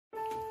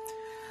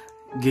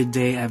Good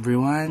day,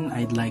 everyone.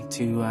 I'd like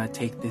to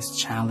take this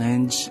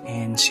challenge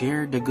and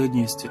share the good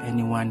news to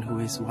anyone who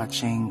is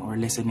watching or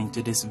listening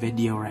to this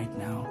video right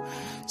now.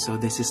 So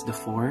this is the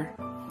four.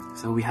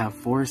 So we have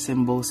four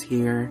symbols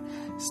here,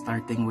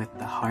 starting with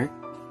the heart.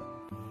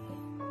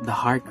 The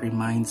heart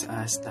reminds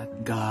us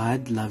that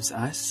God loves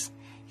us.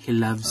 He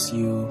loves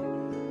you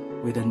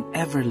with an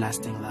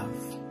everlasting love.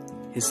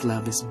 His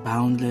love is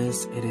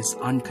boundless. It is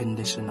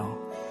unconditional.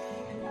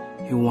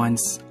 He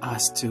wants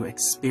us to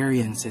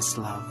experience His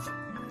love.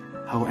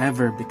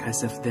 However,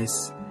 because of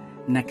this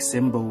next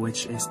symbol,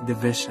 which is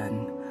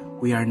division,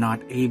 we are not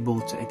able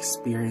to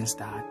experience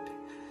that.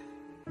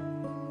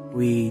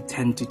 We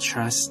tend to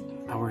trust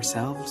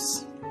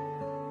ourselves.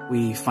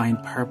 We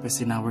find purpose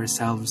in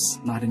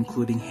ourselves, not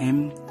including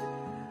Him.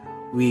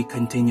 We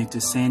continue to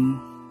sin,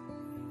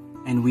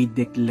 and we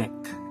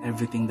neglect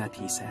everything that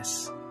He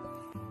says.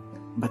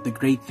 But the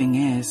great thing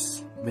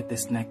is, with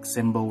this next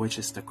symbol, which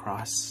is the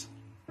cross,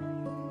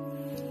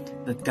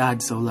 that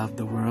God so loved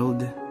the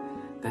world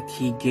that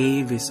He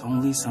gave His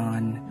only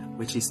Son,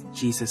 which is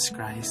Jesus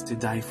Christ, to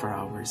die for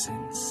our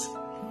sins.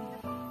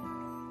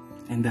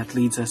 And that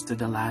leads us to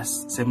the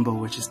last symbol,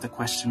 which is the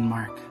question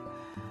mark.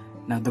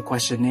 Now the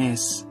question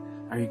is,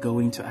 are you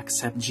going to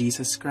accept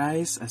Jesus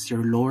Christ as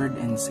your Lord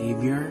and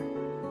Savior?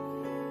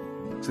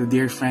 So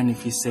dear friend,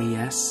 if you say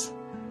yes,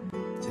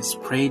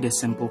 just pray the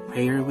simple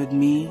prayer with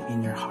me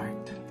in your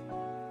heart.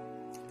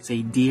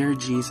 Say, Dear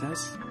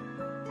Jesus,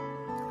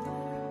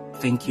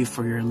 thank you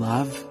for your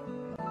love.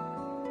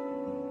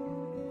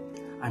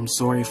 I'm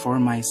sorry for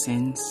my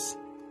sins.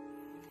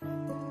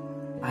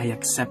 I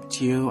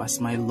accept you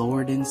as my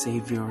Lord and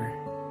Savior.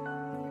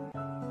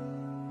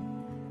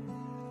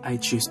 I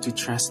choose to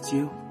trust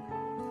you.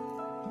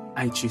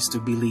 I choose to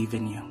believe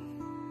in you.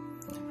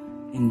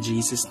 In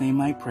Jesus' name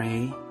I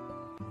pray.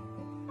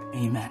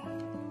 Amen.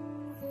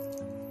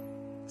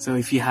 So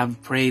if you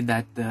have prayed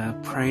that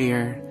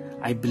prayer,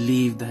 I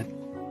believe that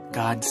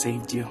God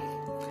saved you.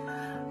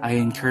 I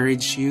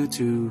encourage you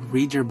to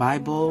read your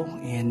Bible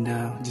and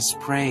just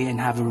pray and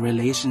have a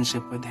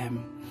relationship with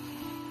Him.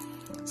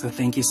 So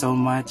thank you so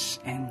much,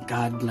 and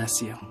God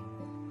bless you.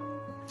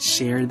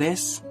 Share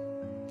this.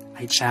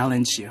 I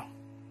challenge you.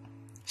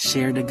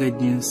 Share the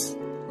good news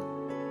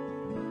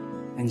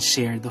and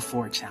share the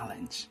 4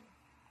 challenge.